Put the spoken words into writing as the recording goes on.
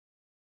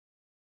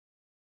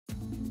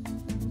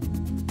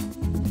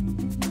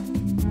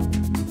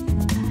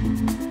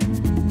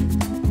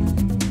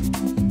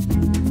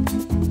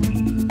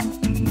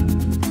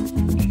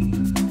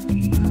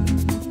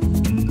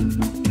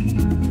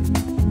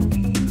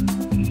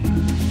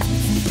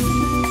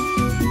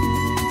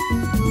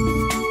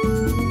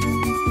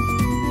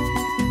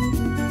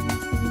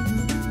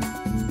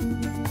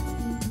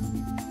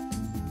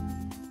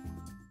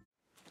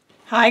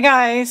Hi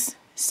guys,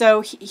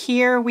 so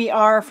here we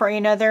are for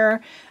another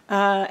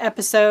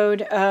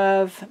episode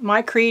of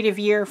My Creative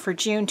Year for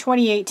June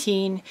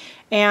 2018,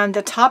 and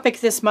the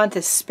topic this month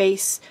is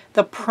space.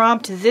 The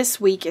prompt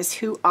this week is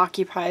who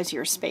occupies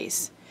your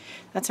space?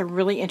 That's a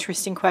really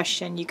interesting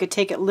question. You could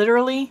take it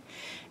literally,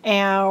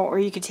 or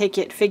you could take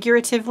it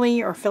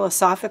figuratively or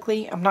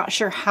philosophically. I'm not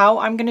sure how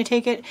I'm going to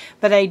take it,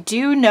 but I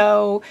do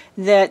know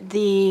that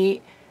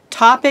the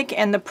topic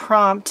and the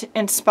prompt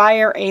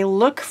inspire a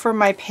look for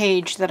my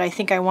page that I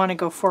think I want to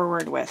go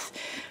forward with.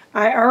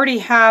 I already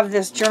have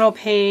this journal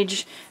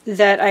page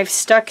that I've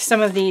stuck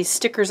some of these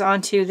stickers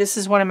onto. This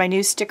is one of my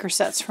new sticker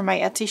sets for my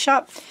Etsy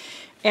shop,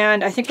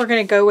 and I think we're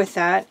going to go with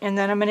that. And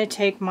then I'm going to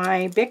take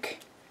my Bic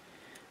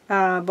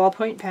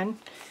ballpoint pen,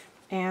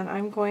 and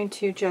I'm going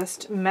to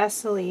just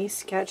messily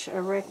sketch a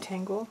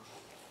rectangle.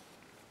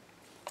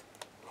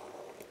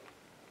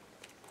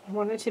 I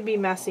want it to be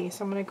messy,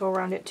 so I'm going to go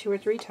around it 2 or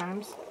 3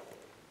 times.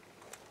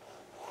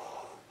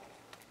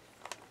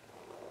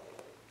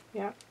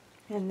 Yeah,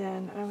 and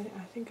then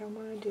I think I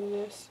want to do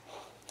this.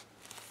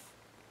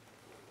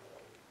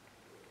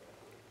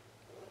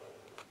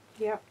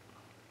 Yep.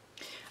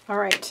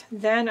 Alright,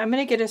 then I'm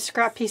going to get a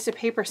scrap piece of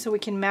paper so we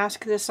can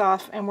mask this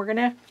off, and we're going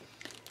to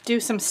do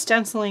some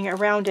stenciling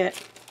around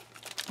it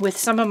with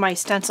some of my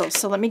stencils.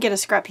 So let me get a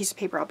scrap piece of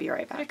paper. I'll be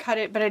right back. I cut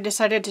it, but I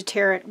decided to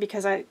tear it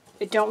because I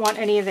don't want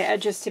any of the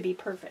edges to be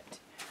perfect.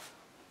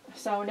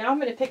 So now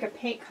I'm going to pick a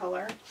paint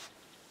color,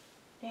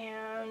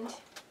 and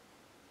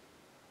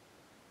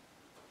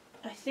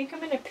I think I'm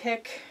going to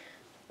pick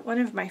one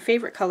of my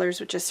favorite colors,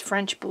 which is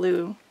French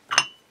blue.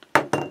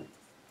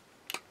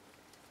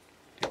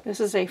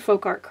 This is a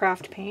Folk Art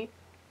Craft paint.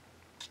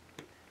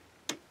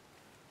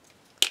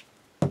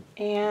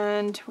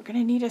 And we're going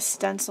to need a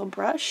stencil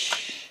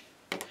brush.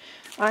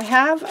 I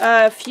have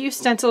a few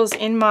stencils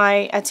in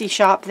my Etsy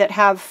shop that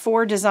have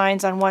 4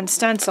 designs on one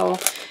stencil,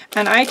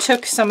 and I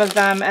took some of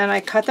them and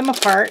I cut them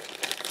apart,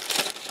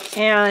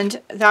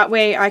 and that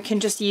way I can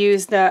just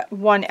use the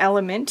one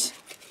element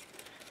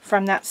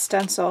from that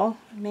stencil.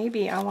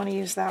 Maybe I want to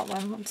use that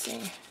one. Let's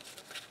see.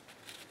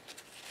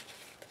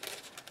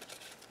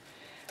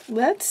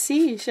 Let's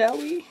see, shall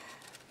we?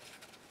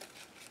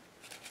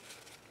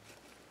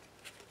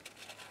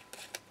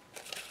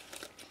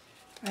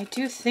 I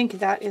do think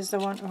that is the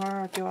one,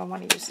 or do I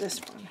want to use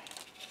this one?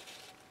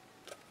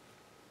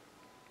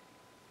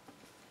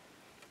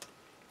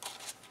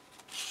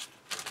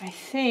 I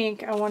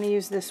think I want to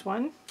use this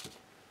one.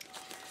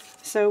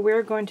 So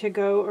we're going to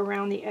go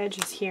around the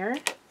edges here.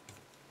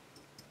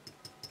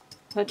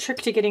 The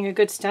trick to getting a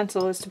good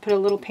stencil is to put a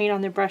little paint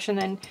on the brush and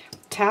then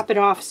tap it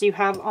off so you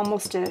have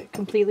almost a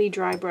completely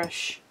dry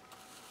brush.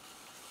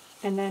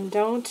 And then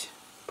don't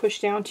push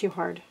down too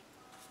hard,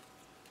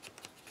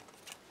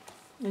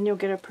 and you'll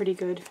get a pretty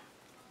good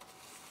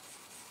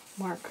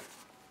mark.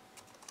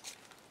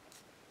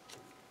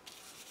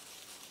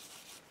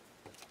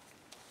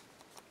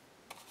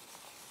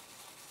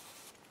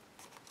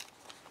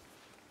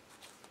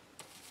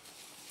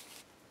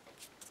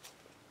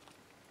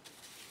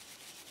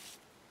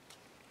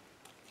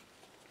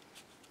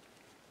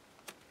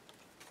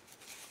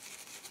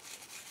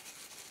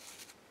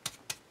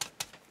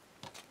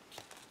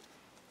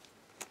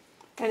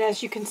 And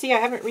as you can see, I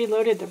haven't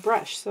reloaded the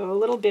brush, so a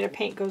little bit of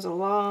paint goes a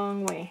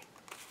long way.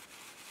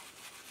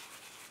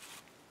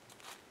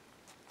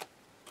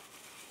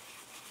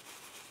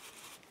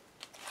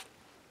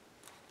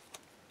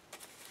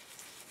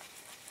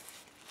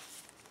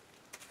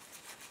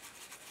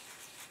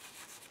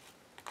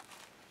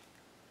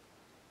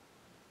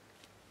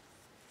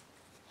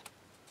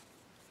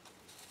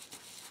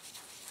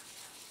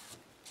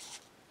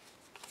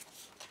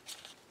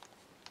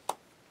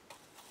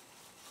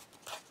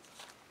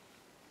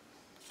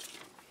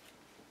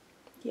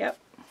 Yep.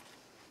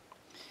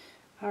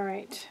 All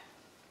right.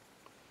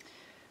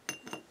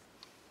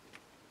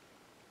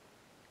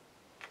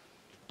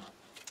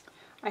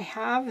 I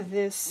have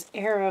this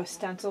arrow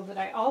stencil that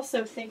I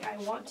also think I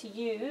want to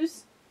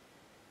use.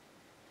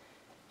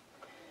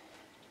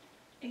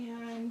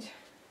 And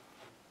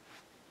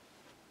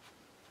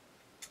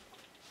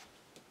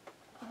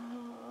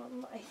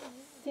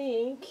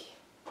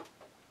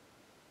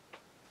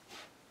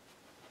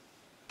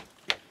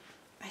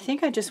I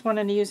think I just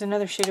wanted to use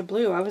another shade of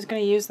blue. I was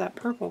going to use that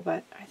purple,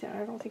 but I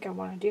don't think I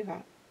want to do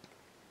that.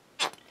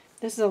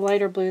 This is a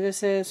lighter blue.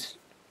 This is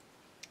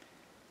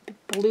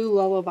Blue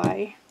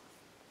Lullaby.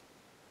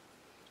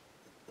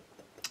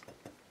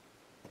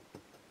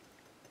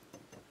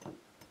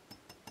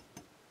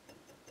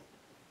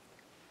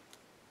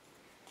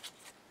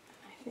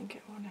 I think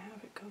I want to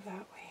have it go that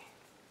way.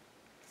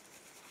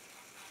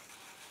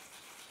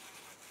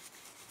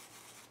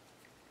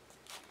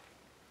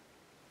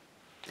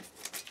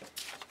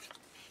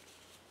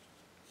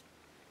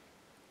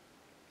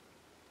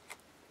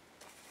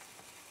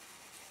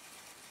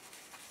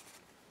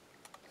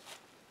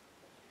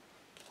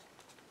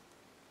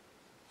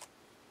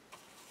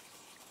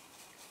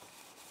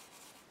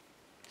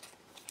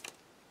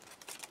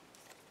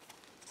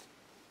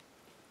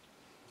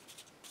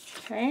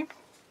 Okay,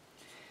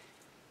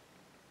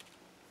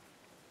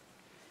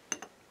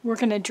 We're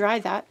going to dry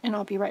that, and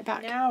I'll be right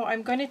back. Now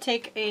I'm going to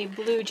take a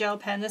blue gel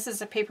pen. This is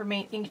a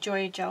Papermate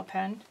Inkjoy gel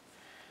pen.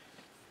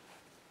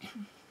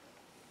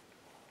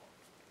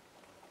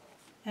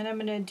 And I'm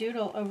going to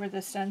doodle over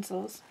the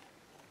stencils,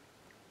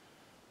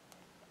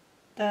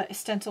 the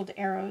stenciled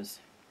arrows.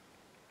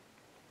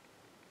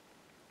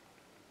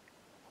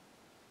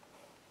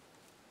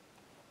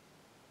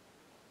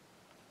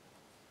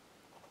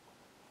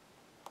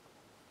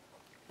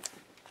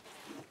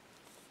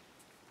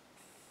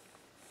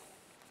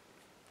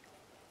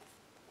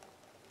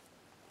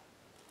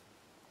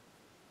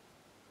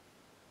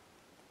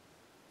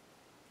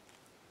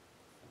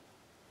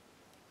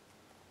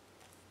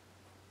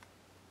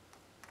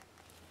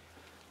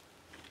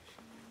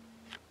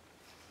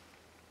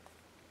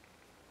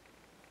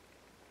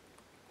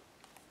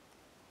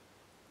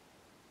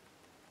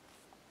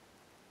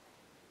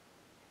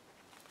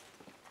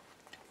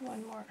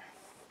 One more.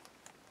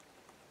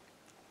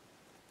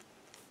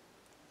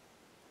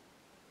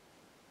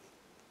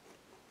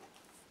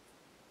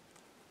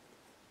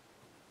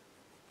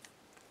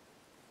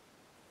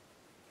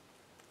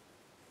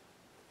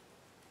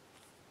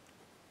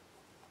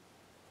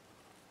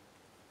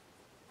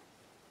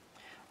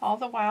 All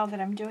the while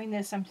that I'm doing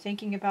this, I'm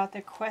thinking about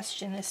the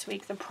question this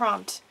week, the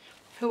prompt,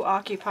 who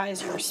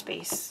occupies your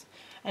space,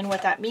 and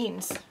what that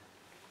means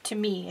to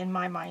me in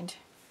my mind.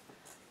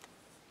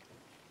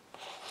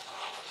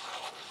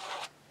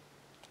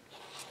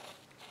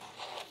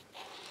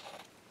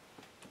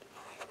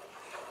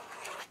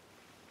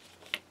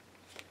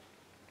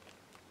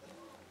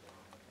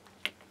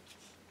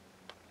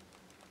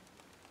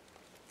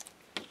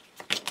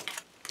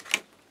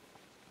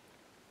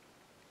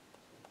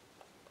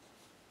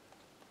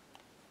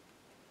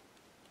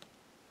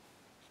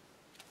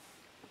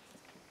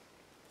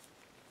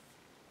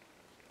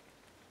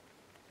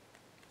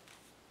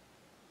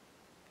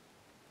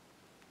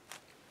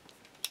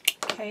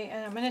 Okay,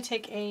 and I'm going to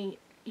take a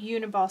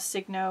Uniball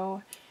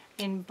Signo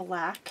in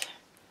black.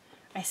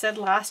 I said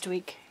last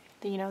week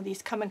that, you know,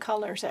 these come in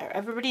colors.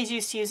 Everybody's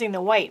used to using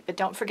the white, but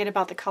don't forget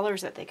about the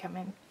colors that they come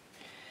in.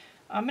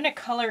 I'm going to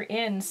color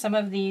in some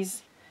of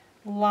these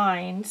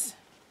lines,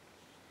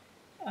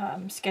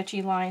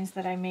 sketchy lines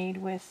that I made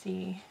with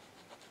the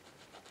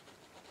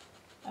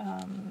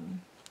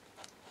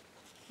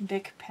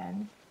Bic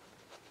pen.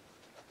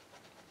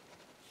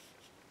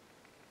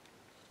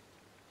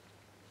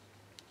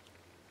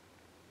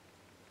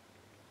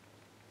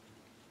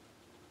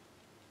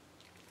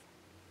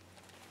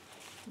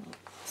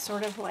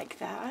 Sort of like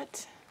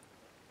that,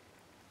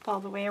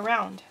 all the way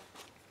around.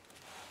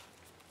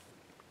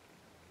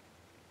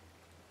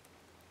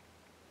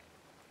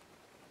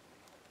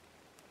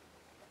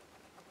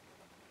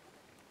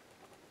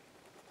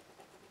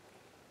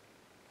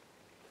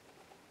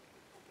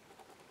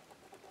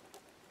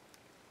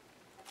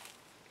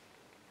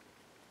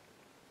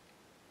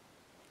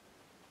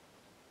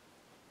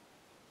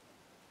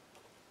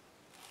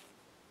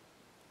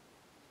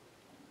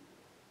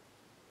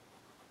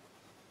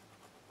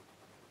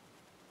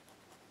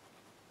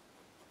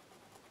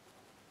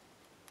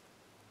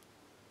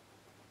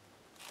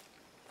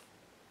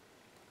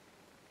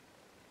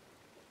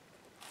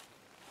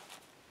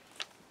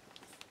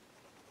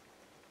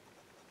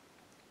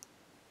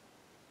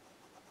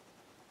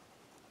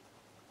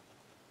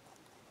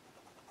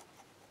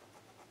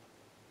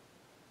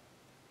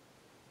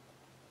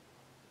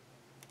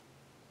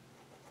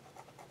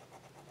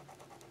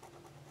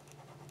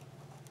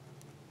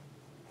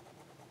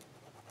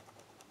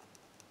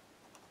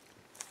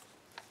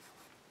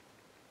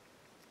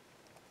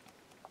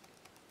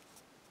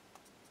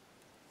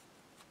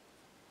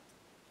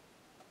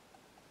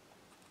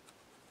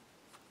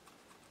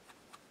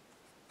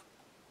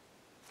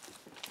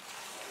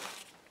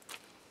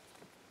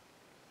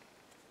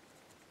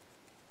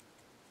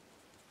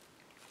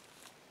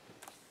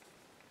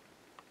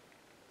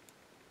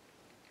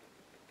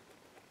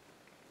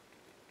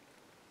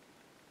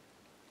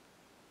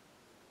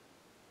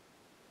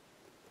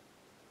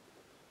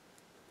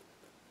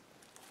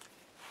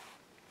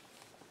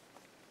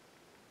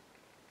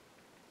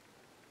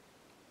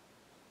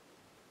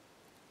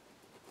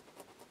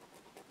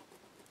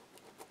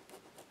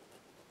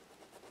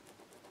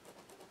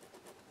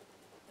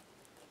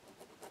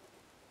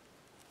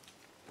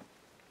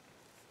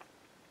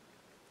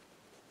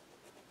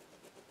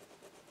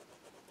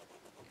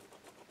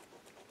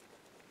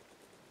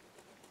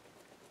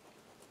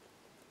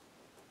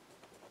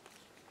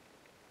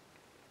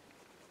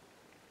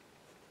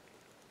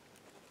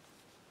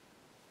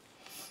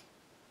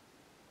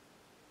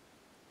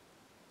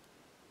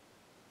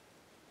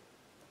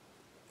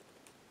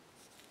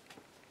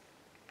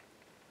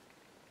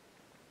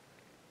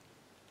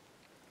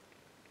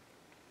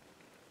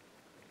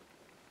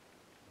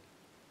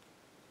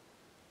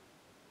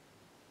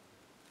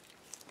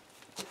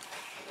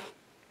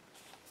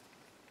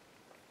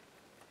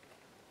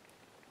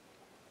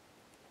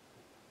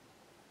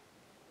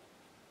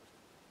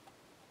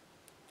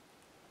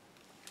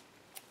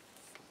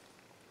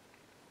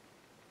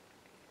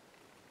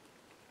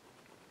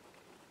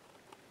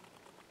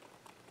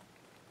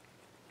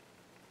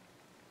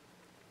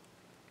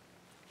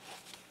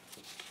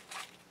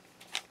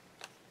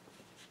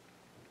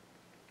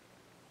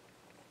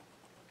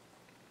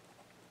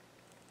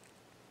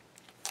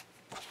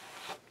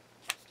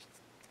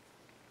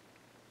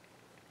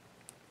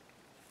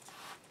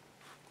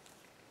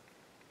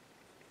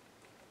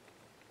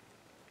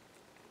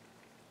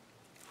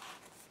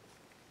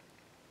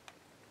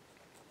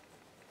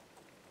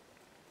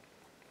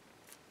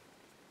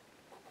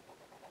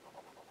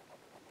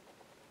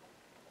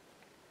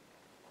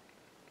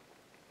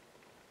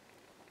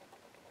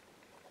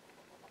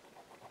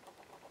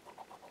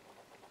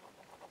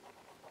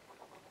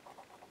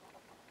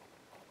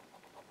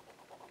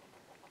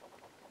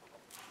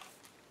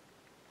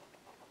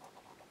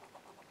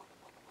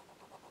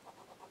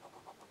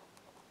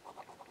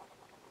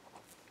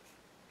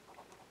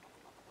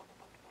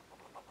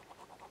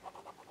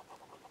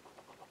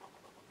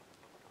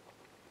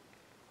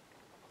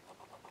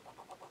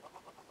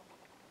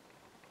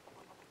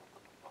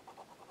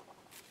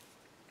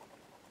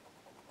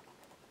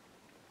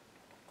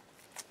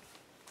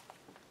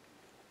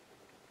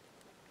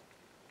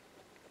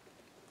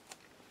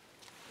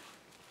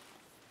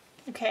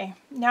 Okay,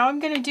 now I'm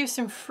going to do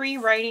some free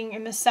writing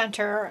in the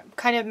center,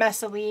 kind of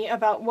messily,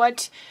 about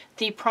what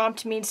the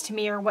prompt means to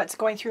me or what's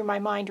going through my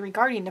mind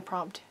regarding the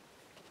prompt.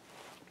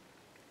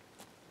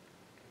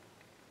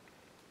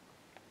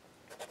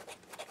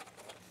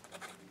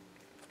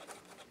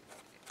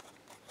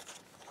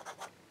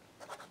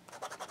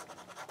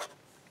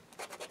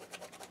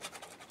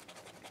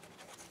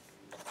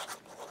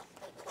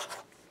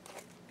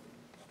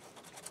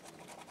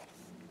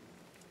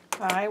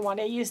 I want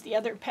to use the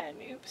other pen.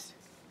 Oops.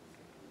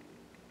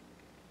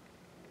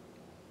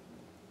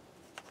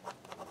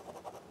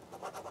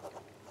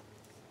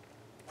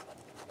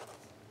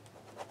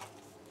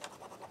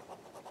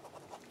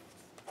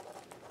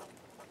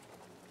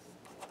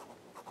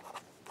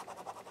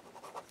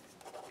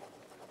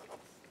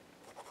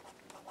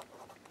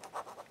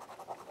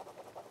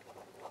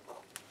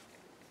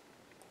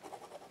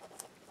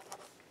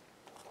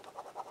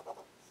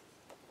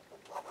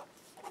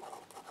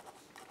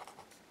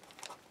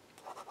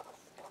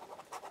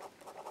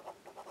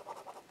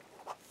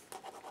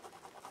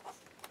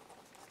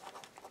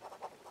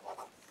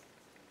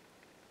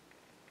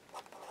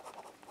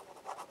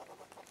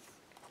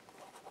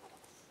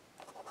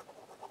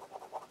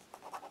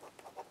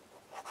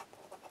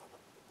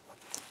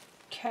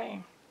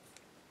 Okay.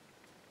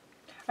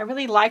 I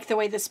really like the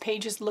way this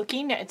page is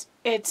looking.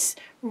 It's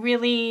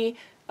really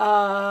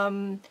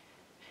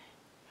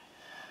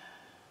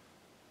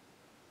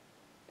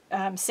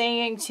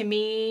saying to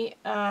me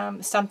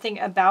something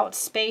about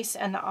space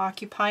and the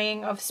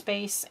occupying of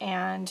space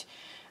and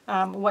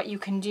what you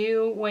can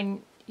do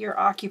when you're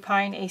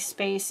occupying a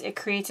space. It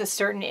creates a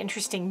certain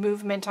interesting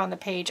movement on the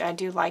page. I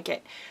do like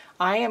it.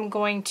 I am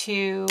going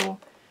to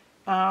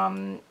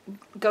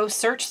go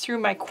search through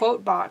my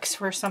quote box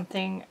for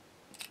something,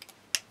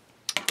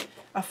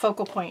 a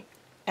focal point,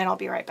 and I'll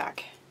be right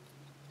back.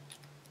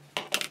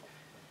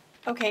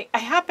 Okay, I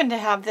happen to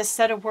have this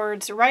set of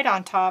words right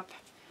on top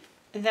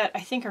that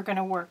I think are going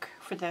to work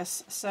for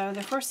this. So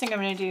the first thing I'm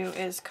going to do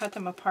is cut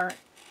them apart.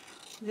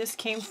 This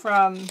came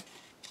from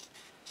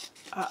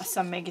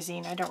some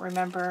magazine, I don't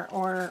remember,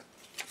 or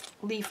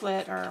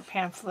leaflet or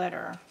pamphlet,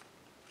 or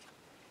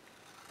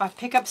I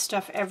pick up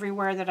stuff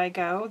everywhere that I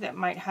go that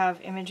might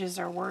have images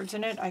or words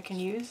in it I can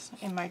use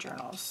in my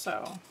journals.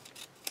 So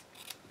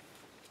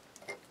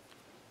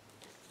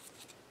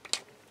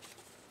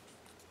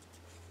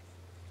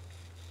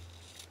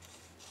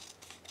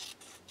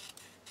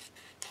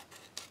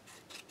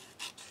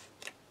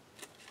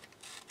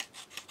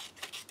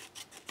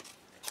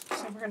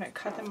we're going to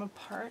cut them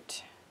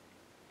apart,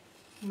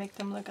 make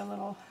them look a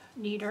little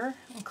neater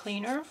and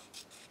cleaner.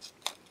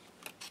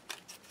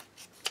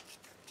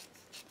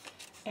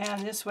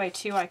 And this way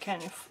too I can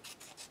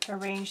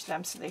arrange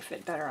them so they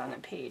fit better on the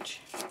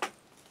page.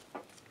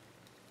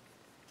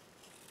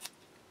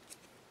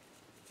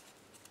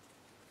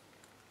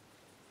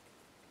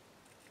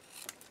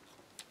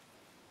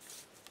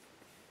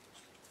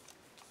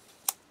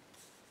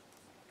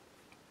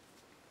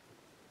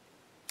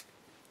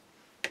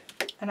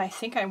 And I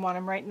think I want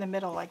them right in the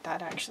middle like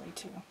that actually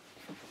too.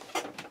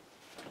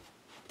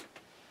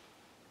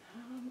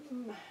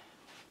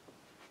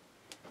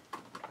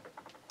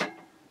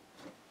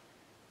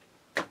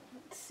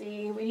 Let's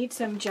see, we need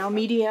some gel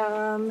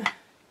medium.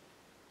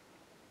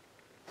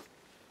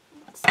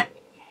 Let's see,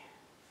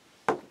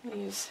 I'll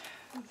use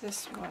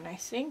this one I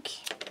think.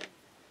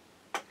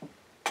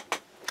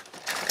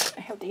 I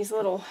have these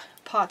little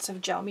pots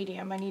of gel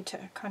medium I need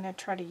to kind of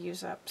try to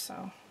use up,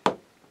 so.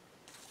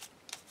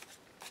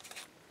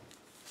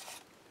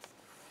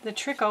 The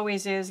trick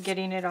always is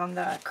getting it on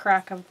the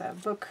crack of the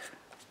book.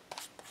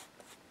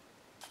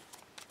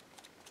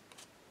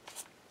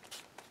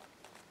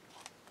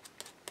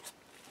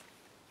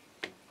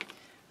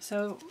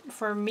 So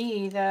for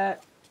me, the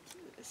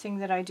thing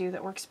that I do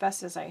that works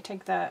best is I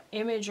take the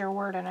image or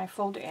word and I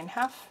fold it in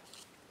half.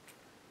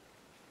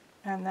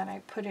 And then I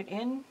put it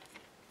in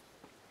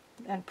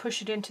and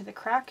push it into the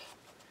crack.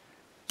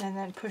 And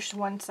then push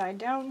one side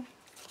down.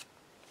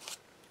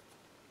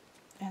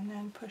 And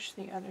then push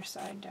the other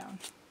side down.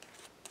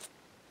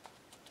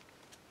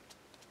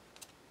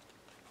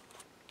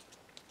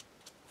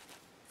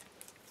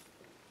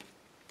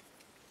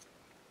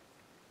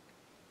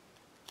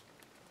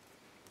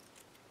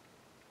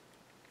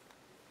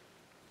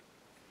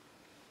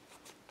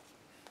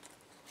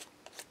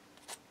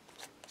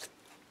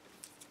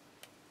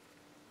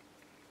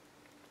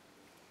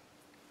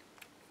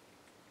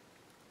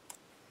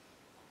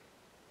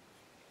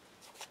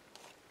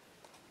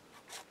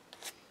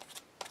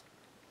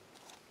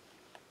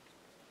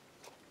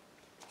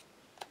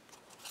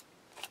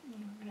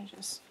 I'm going to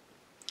just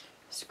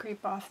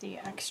scrape off the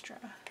extra.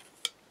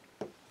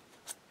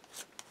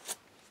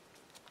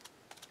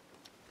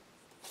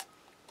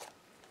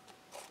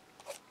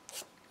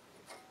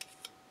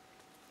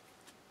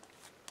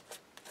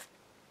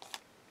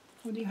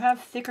 When you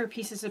have thicker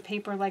pieces of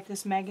paper like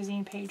this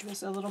magazine page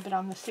was a little bit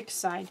on the thick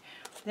side,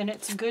 then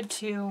it's good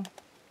to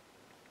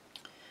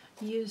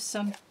use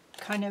some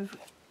kind of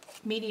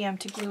medium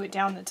to glue it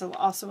down that's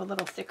also a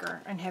little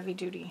thicker and heavy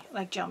duty,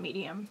 like gel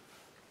medium.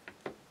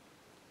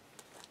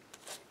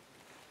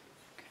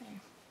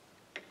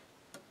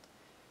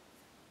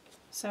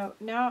 So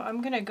now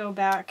I'm going to go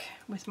back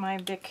with my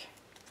Bic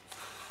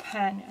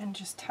pen and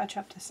just touch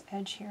up this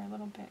edge here a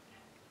little bit.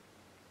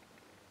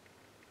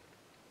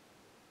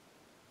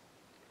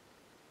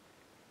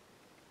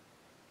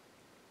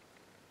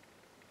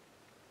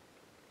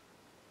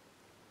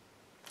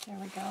 There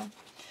we go.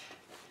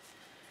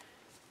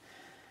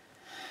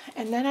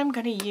 And then I'm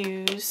going to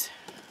use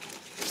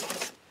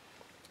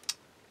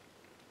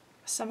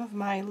some of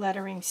my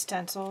lettering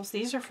stencils.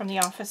 These are from the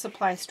office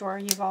supply store.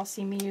 You've all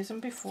seen me use them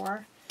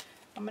before.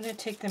 I'm going to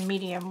take the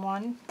medium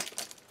one,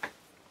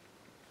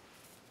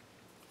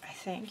 I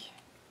think.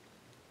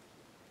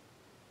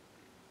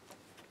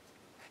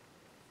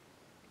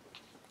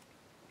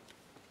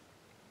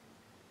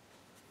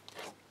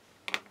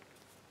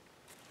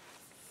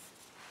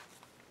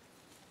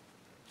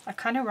 I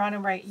kind of want to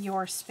write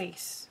your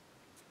space.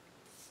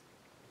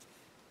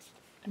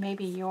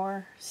 Maybe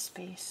your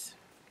space.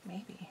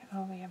 Maybe.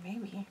 Oh yeah,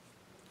 maybe.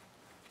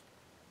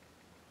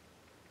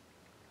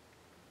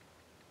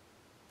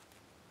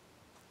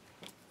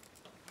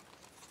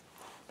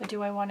 But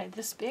do I want it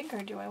this big or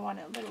do I want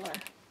it littler?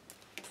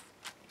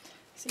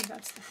 See,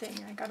 that's the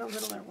thing. I got a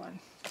littler one.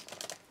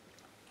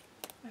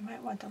 I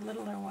might want the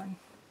littler one.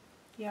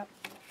 Yep.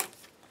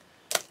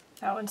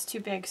 That one's too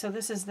big. So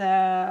this is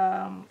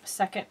the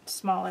second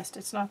smallest.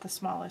 It's not the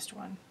smallest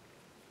one.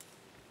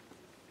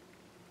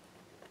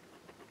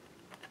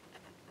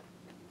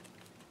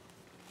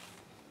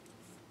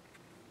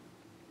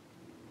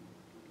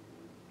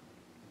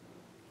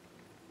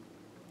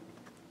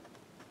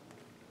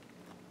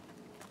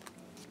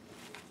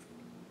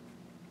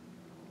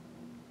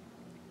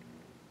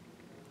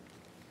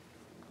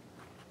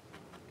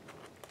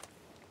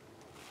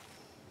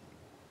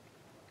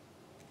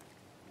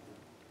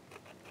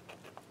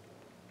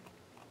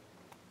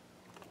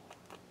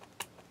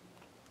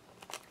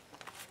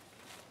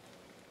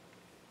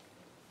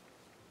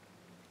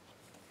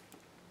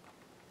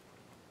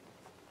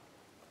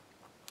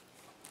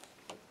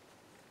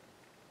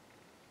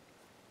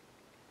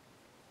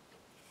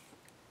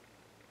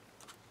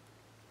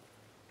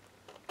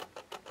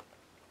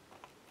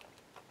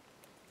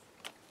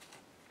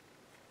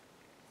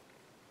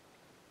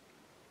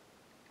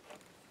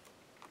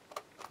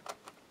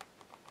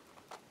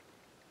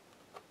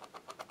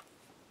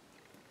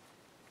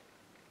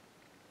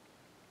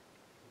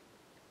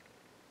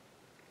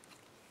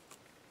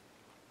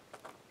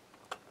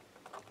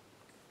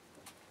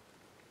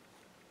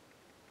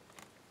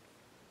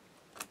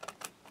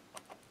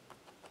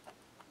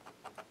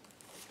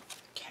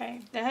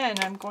 Okay, then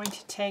I'm going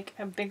to take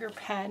a bigger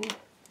pen,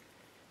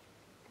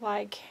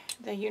 like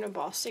the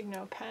Uniball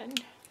Signo pen.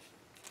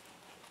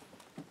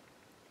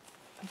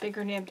 A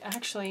bigger nib.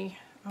 Actually,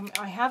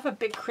 I have a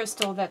big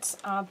crystal that's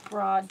a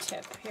broad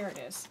tip. Here it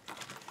is.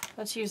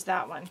 Let's use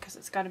that one because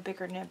it's got a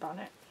bigger nib on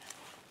it.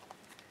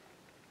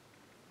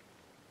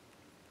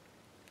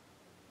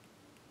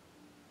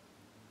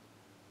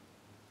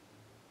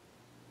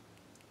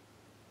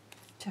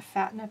 To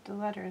fatten up the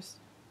letters.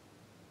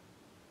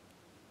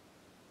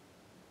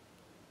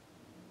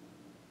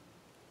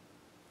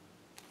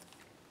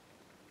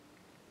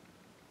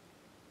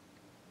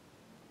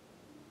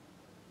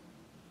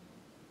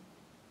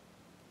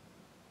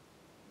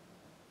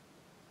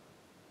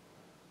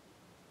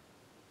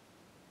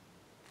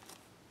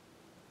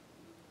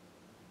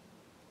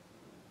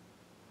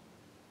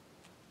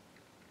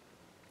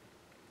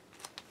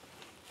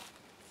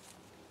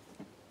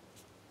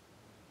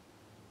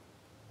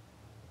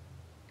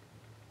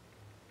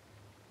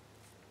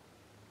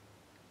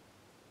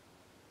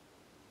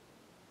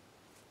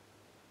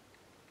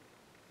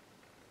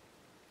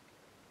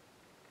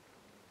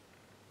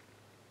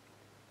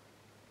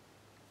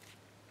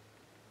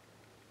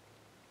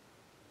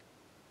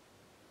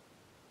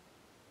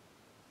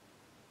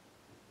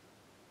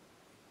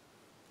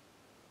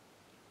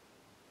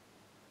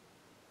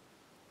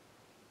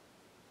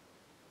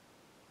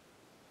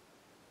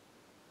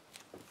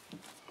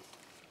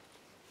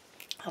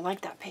 I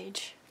like that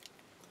page.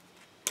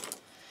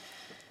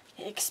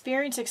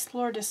 Experience,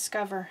 explore,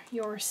 discover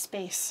your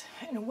space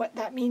and what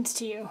that means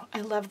to you.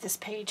 I love this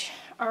page.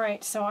 All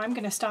right, so I'm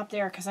going to stop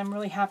there because I'm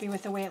really happy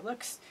with the way it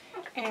looks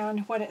and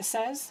what it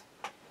says.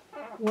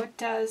 What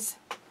does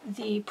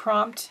the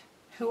prompt,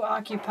 who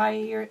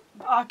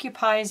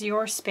occupies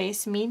your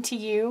space, mean to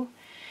you?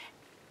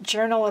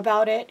 Journal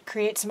about it,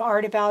 create some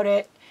art about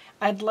it.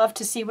 I'd love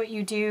to see what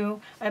you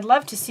do. I'd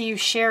love to see you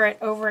share it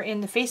over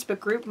in the Facebook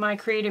group, My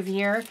Creative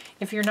Year,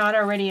 if you're not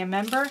already a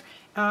member.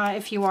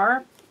 If you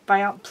are,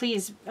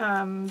 please,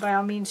 by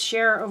all means,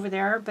 share over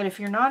there. But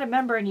if you're not a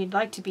member and you'd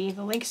like to be,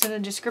 the link's in the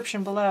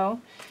description below.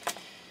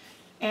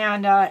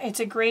 And it's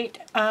a great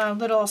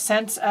little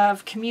sense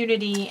of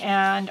community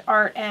and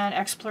art and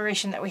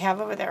exploration that we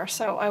have over there.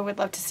 So I would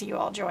love to see you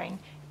all join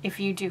if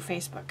you do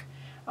Facebook.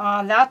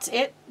 That's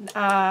it.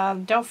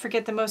 Don't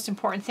forget the most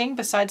important thing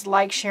besides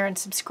like, share, and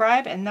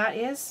subscribe, and that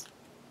is,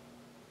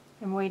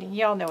 I'm waiting.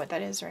 Y'all know what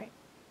that is, right?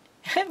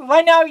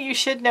 By now you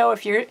should know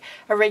if you're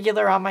a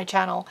regular on my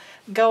channel.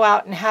 Go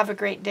out and have a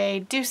great day.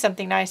 Do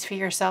something nice for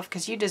yourself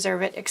because you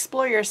deserve it.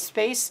 Explore your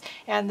space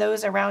and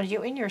those around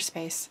you in your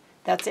space.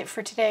 That's it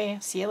for today.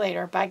 See you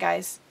later. Bye,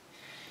 guys.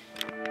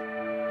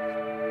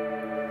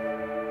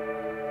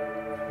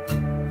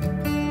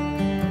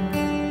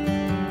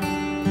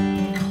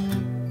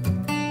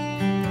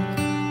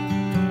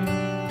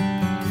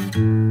 Thank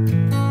you.